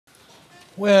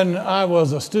When I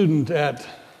was a student at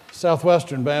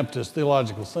Southwestern Baptist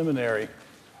Theological Seminary,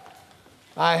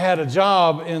 I had a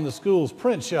job in the school's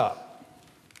print shop.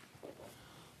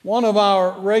 One of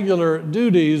our regular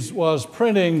duties was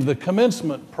printing the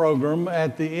commencement program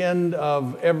at the end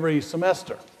of every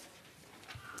semester.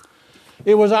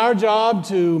 It was our job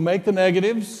to make the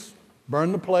negatives,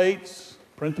 burn the plates,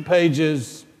 print the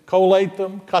pages, collate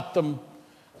them, cut them,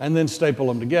 and then staple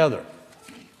them together.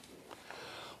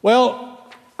 Well,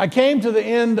 I came to the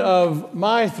end of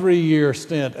my 3-year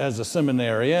stint as a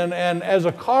seminarian, and as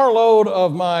a carload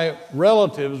of my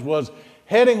relatives was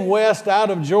heading west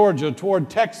out of Georgia toward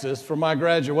Texas for my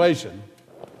graduation,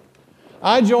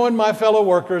 I joined my fellow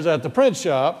workers at the print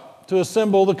shop to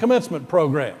assemble the commencement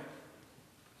program.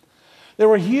 There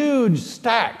were huge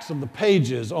stacks of the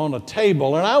pages on a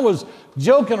table, and I was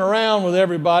joking around with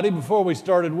everybody before we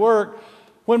started work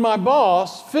when my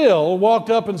boss, Phil,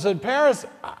 walked up and said, "Paris,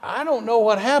 I don't know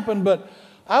what happened, but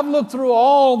I've looked through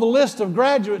all the list of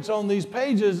graduates on these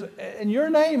pages, and your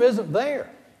name isn't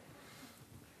there."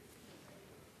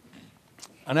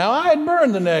 And now, I had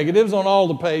burned the negatives on all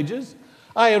the pages.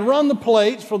 I had run the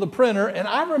plates for the printer, and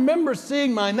I remember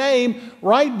seeing my name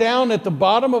right down at the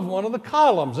bottom of one of the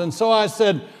columns. And so I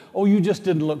said, "Oh, you just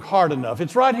didn't look hard enough.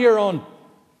 It's right here on..."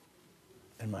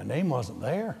 And my name wasn't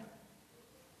there.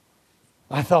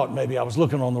 I thought maybe I was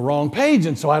looking on the wrong page,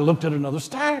 and so I looked at another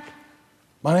stack.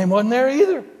 My name wasn't there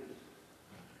either.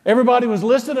 Everybody was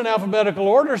listed in alphabetical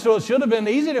order, so it should have been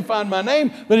easy to find my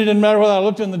name, but it didn't matter whether I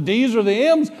looked in the D's or the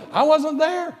M's. I wasn't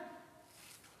there.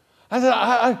 I said,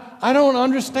 I don't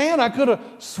understand. I could have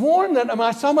sworn that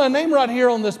I saw my name right here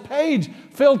on this page.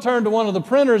 Phil turned to one of the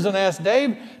printers and asked,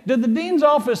 "Dave, did the dean's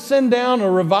office send down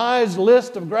a revised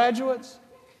list of graduates?"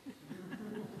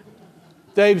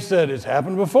 Dave said, "It's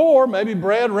happened before. Maybe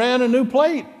Brad ran a new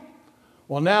plate."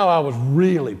 Well, now I was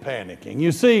really panicking.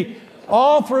 You see,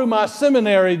 all through my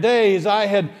seminary days, I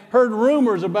had heard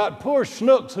rumors about poor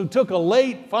schnooks who took a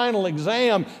late final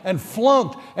exam and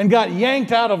flunked and got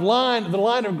yanked out of the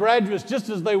line of graduates just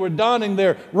as they were donning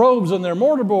their robes and their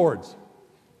mortarboards.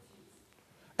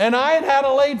 And I had had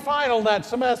a late final that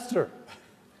semester.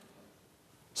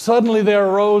 Suddenly there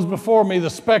arose before me the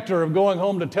specter of going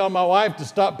home to tell my wife to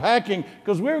stop packing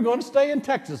because we were going to stay in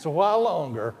Texas a while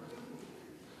longer.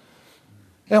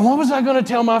 And what was I going to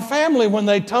tell my family when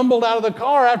they tumbled out of the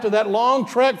car after that long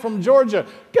trek from Georgia?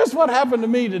 Guess what happened to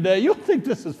me today? You'll think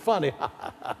this is funny.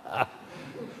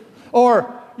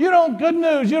 Or, good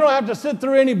news, you don't have to sit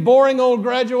through any boring old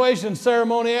graduation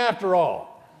ceremony after all.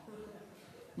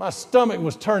 My stomach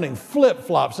was turning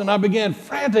flip-flops, and I began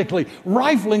frantically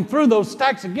rifling through those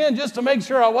stacks again just to make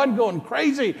sure I wasn't going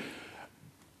crazy.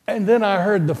 And then I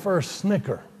heard the first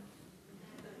snicker.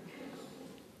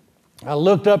 I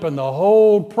looked up, and the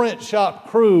whole print shop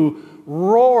crew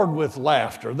roared with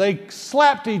laughter. They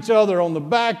slapped each other on the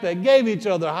back. They gave each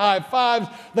other high fives.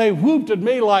 They whooped at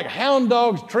me like hound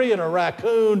dogs treeing a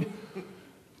raccoon.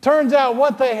 Turns out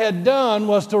what they had done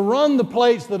was to run the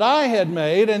plates that I had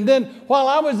made, and then while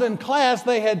I was in class,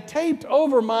 they had taped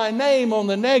over my name on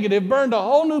the negative, burned a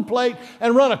whole new plate,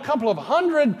 and run a couple of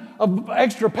hundred of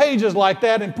extra pages like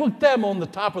that and put them on the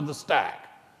top of the stack.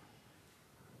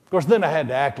 Of course, then I had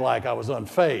to act like I was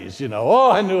unfazed,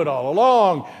 "Oh, I knew it all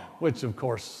along," which, of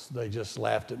course, they just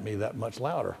laughed at me that much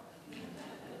louder.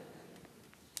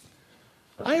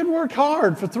 I had worked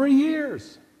hard for 3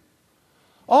 years.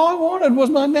 All I wanted was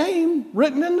my name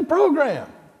written in the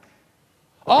program.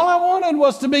 All I wanted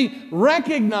was to be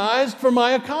recognized for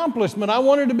my accomplishment. I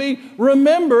wanted to be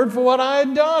remembered for what I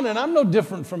had done, and I'm no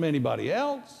different from anybody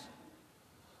else.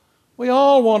 We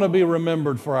all want to be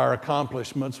remembered for our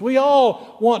accomplishments. We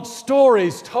all want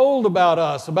stories told about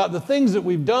us, about the things that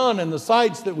we've done and the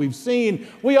sights that we've seen.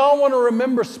 We all want to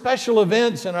remember special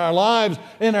events in our lives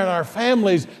and in our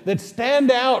families that stand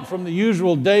out from the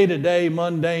usual day-to-day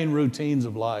mundane routines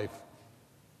of life.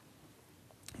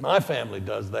 My family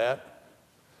does that.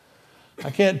 I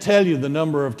can't tell you the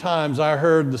number of times I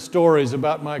heard the stories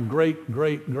about my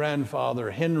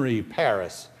great-great-grandfather, Henry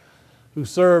Paris, who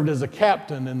served as a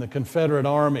captain in the Confederate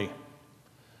Army.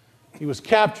 He was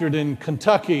captured in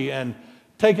Kentucky and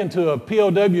taken to a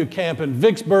POW camp in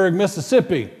Vicksburg,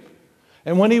 Mississippi.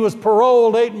 And when he was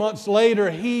paroled 8 months later,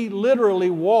 he literally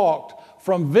walked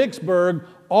from Vicksburg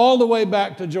all the way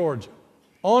back to Georgia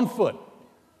on foot.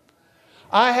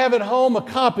 I have at home a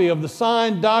copy of the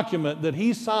signed document that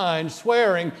he signed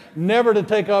swearing never to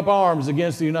take up arms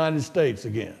against the United States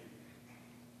again.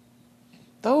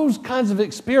 Those kinds of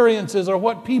experiences are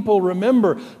what people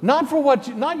remember. You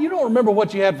don't remember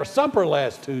what you had for supper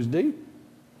last Tuesday.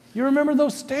 You remember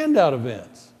those standout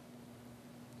events.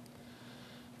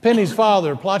 Penny's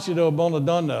father, Placido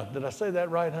Bonadonna, did I say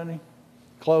that right, honey?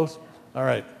 Close? All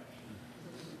right.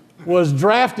 Was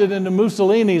drafted into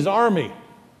Mussolini's army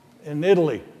in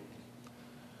Italy.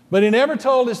 But he never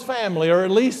told his family, or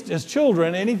at least his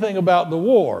children, anything about the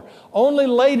war. Only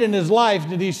late in his life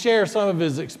did he share some of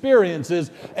his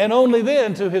experiences, and only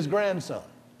then to his grandson.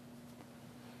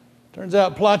 Turns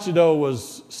out Placido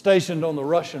was stationed on the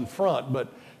Russian front,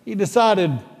 but he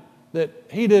decided that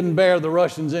he didn't bear the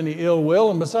Russians any ill will,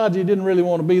 and besides, he didn't really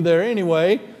want to be there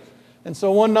anyway. And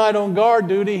so one night on guard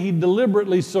duty, he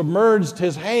deliberately submerged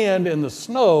his hand in the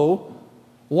snow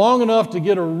long enough to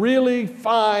get a really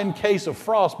fine case of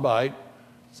frostbite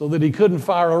so that he couldn't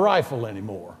fire a rifle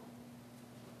anymore.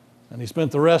 And he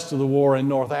spent the rest of the war in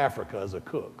North Africa as a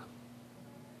cook.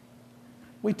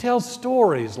 We tell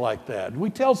stories like that.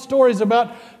 We tell stories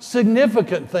about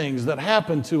significant things that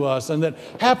happen to us and that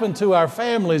happen to our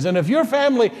families. And if your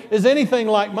family is anything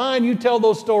like mine, you tell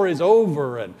those stories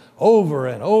over and over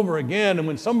and over again. And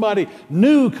when somebody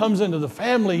new comes into the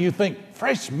family, you think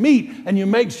fresh meat, and you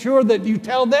make sure that you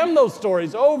tell them those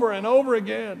stories over and over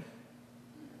again.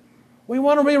 We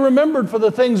want to be remembered for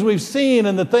the things we've seen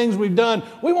and the things we've done.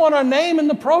 We want our name in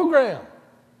the program.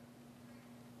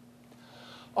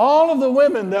 All of the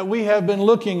women that we have been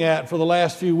looking at for the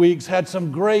last few weeks had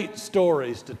some great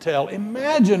stories to tell.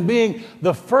 Imagine being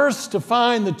the first to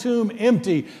find the tomb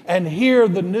empty and hear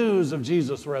the news of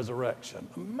Jesus' resurrection.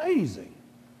 Amazing.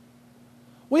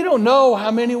 We don't know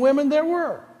how many women there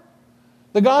were.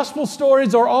 The gospel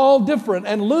stories are all different,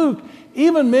 and Luke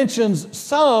even mentions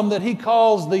some that he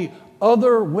calls the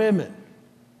other women.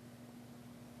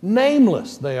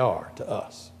 Nameless they are to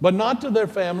us, but not to their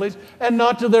families and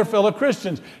not to their fellow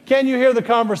Christians. Can you hear the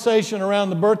conversation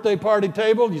around the birthday party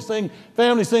table? You sing,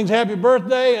 family sings happy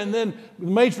birthday, and then the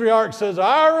matriarch says,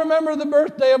 I remember the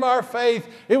birthday of our faith.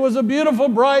 It was a beautiful,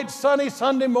 bright, sunny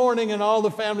Sunday morning, and all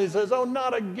the family says, oh,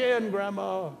 not again,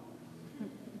 Grandma.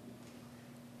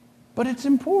 But it's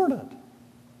important.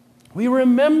 We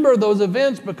remember those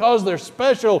events because they're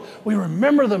special. We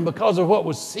remember them because of what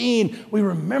was seen. We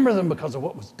remember them because of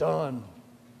what was done.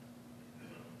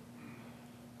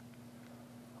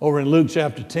 Over in Luke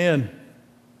chapter 10,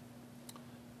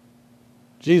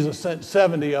 Jesus sent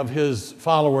 70 of his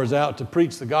followers out to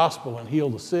preach the gospel and heal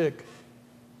the sick.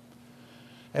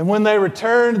 And when they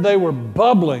returned, they were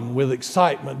bubbling with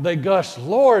excitement. They gushed,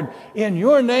 Lord, in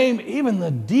your name, even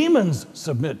the demons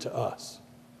submit to us.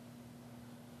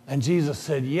 And Jesus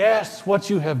said, yes, what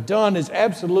you have done is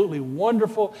absolutely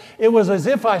wonderful. It was as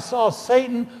if I saw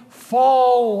Satan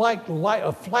fall like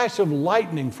a flash of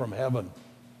lightning from heaven.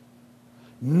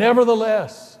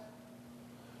 Nevertheless,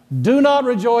 do not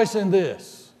rejoice in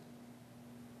this,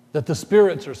 that the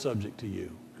spirits are subject to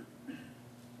you.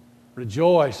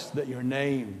 Rejoice that your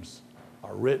names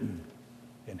are written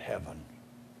in heaven.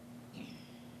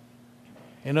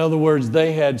 In other words,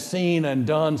 they had seen and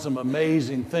done some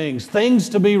amazing things, things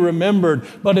to be remembered.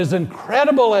 But as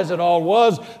incredible as it all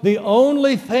was, the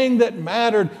only thing that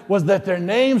mattered was that their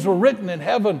names were written in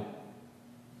heaven.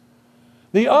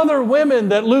 The other women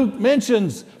that Luke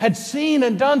mentions had seen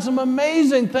and done some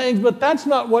amazing things, but that's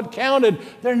not what counted.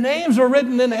 Their names were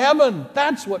written in heaven.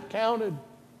 That's what counted.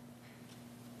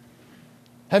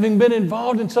 Having been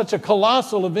involved in such a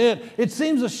colossal event, it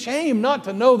seems a shame not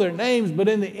to know their names, but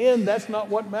in the end, that's not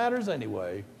what matters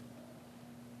anyway.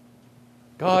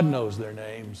 God knows their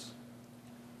names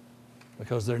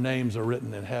because their names are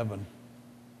written in heaven.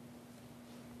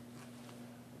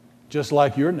 Just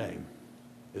like your name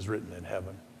is written in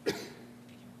heaven.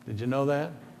 Did you know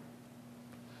that?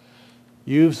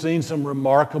 You've seen some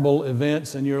remarkable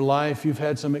events in your life. You've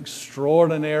had some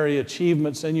extraordinary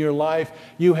achievements in your life.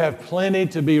 You have plenty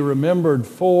to be remembered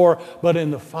for, but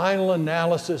in the final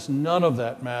analysis, none of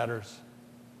that matters.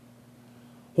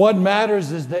 What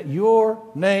matters is that your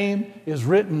name is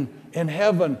written in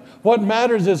heaven. What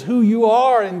matters is who you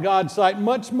are in God's sight,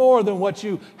 much more than what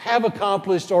you have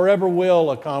accomplished or ever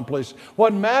will accomplish.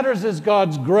 What matters is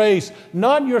God's grace,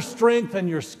 not your strength and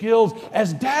your skills,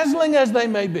 as dazzling as they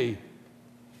may be.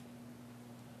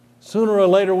 Sooner or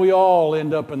later, we all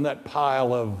end up in that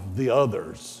pile of the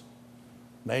others,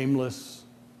 nameless,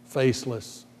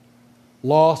 faceless,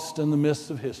 lost in the mists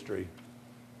of history.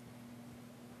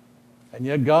 And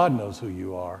yet God knows who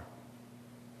you are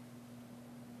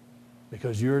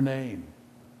because your name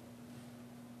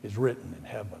is written in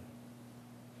heaven.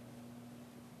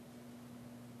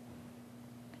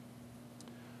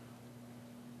 I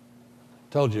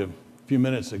told you a few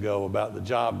minutes ago about the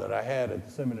job that I had at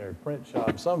the seminary print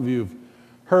shop. Some of you have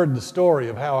heard the story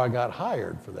of how I got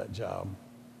hired for that job.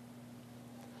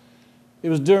 It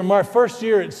was during my first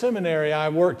year at seminary, I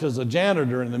worked as a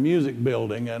janitor in the music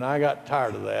building, and I got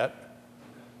tired of that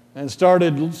and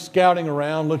started scouting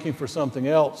around looking for something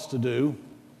else to do.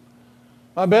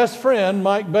 My best friend,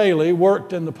 Mike Bailey,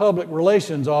 worked in the public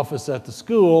relations office at the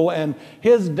school, and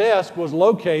his desk was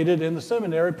located in the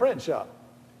seminary print shop.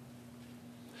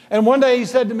 And one day he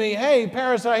said to me, "Hey,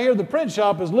 Paris, I hear the print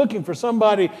shop is looking for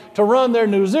somebody to run their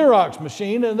new Xerox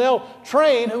machine, and they'll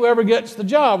train whoever gets the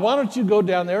job. Why don't you go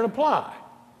down there and apply?"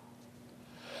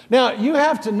 Now, you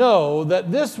have to know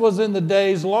that this was in the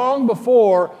days long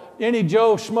before any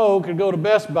Joe Schmo could go to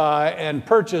Best Buy and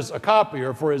purchase a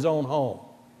copier for his own home.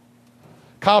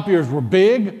 Copiers were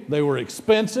big, they were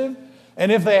expensive,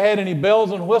 and if they had any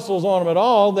bells and whistles on them at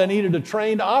all, they needed a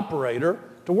trained operator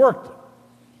to work them.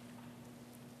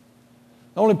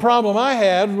 The only problem I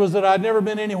had was that I'd never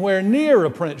been anywhere near a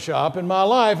print shop in my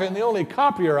life, and the only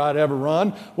copier I'd ever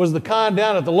run was the kind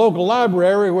down at the local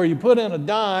library where you put in a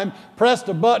dime, pressed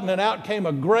a button, and out came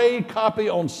a gray copy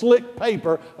on slick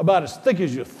paper about as thick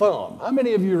as your thumb. How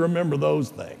many of you remember those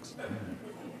things?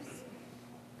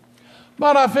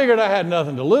 But I figured I had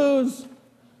nothing to lose,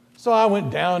 so I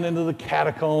went down into the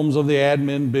catacombs of the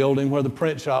admin building where the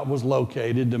print shop was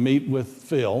located to meet with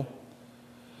Phil.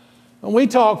 And we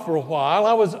talked for a while.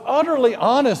 I was utterly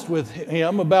honest with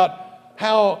him about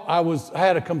how I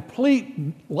had a complete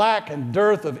lack and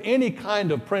dearth of any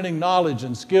kind of printing knowledge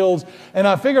and skills. And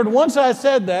I figured once I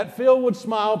said that, Phil would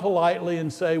smile politely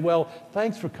and say, "Well,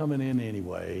 thanks for coming in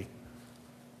anyway."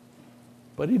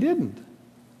 But he didn't.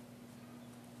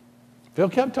 Phil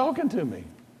kept talking to me.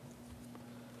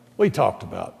 We talked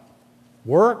about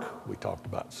work. We talked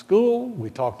about school.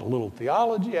 We talked a little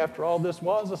theology. After all, this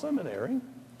was a seminary.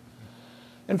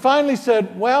 And finally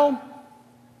said, "Well,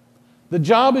 the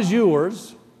job is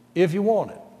yours if you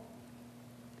want it."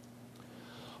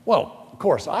 Well, of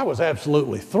course, I was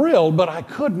absolutely thrilled, but I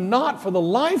could not for the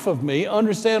life of me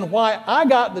understand why I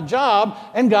got the job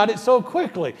and got it so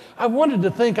quickly. I wanted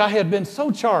to think I had been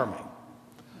so charming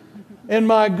in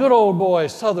my good old boy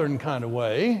Southern kind of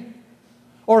way,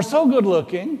 or so good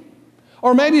looking,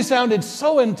 or maybe sounded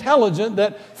so intelligent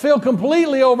that Phil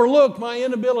completely overlooked my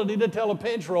inability to tell a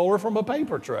pinch roller from a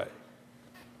paper tray.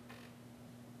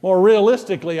 More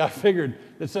realistically, I figured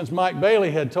that since Mike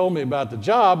Bailey had told me about the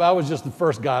job, I was just the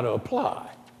first guy to apply.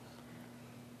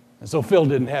 And so Phil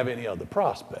didn't have any other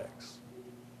prospects.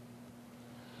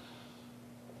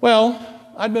 Well,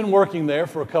 I'd been working there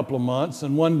for a couple of months,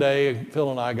 and one day Phil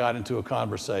and I got into a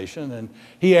conversation, and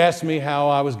he asked me how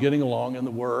I was getting along in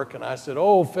the work, and I said,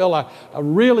 "Oh, Phil, I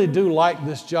really do like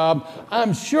this job.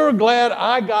 I'm sure glad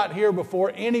I got here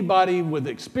before anybody with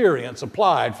experience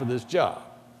applied for this job."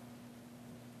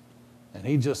 And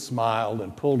he just smiled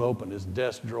and pulled open his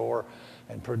desk drawer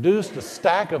and produced a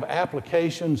stack of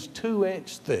applications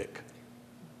 2-inch thick,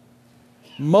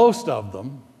 most of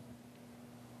them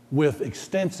with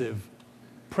extensive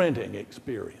printing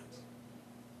experience.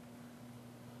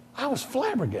 I was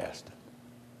flabbergasted.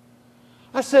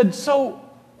 I said, "So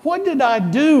what did I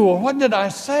do or what did I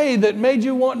say that made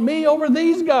you want me over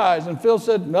these guys?" And Phil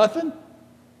said, "Nothing.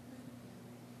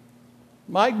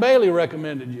 Mike Bailey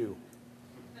recommended you."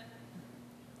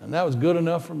 And that was good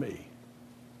enough for me.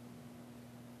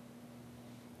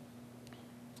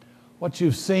 What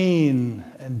you've seen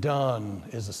and done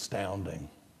is astounding.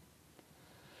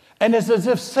 And it's as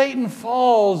if Satan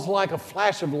falls like a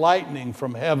flash of lightning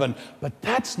from heaven. But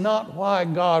that's not why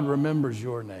God remembers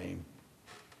your name.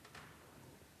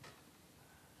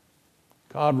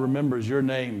 God remembers your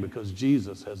name because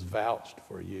Jesus has vouched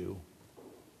for you.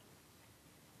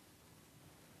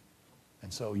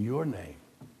 And so your name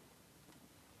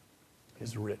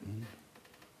is written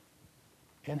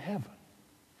in heaven.